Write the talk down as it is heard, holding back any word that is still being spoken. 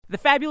The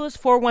Fabulous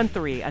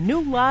 413, a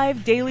new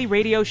live daily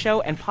radio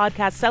show and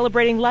podcast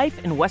celebrating life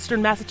in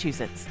Western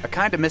Massachusetts. A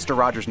kind of Mr.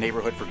 Rogers'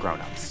 neighborhood for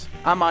grown-ups.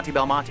 I'm Monte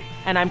Belmonte.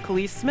 And I'm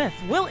Kaliis Smith.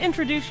 We'll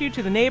introduce you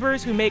to the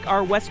neighbors who make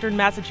our Western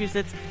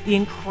Massachusetts the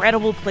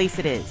incredible place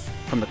it is.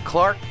 From the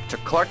Clark to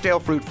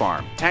Clarkdale Fruit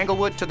Farm,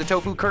 Tanglewood to the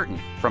Tofu Curtain,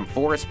 from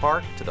Forest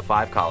Park to the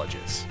 5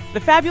 colleges.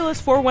 The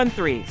Fabulous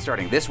 413.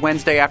 Starting this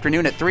Wednesday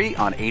afternoon at 3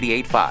 on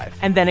 88.5.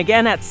 And then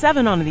again at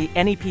 7 on the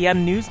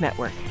NEPM News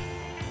Network.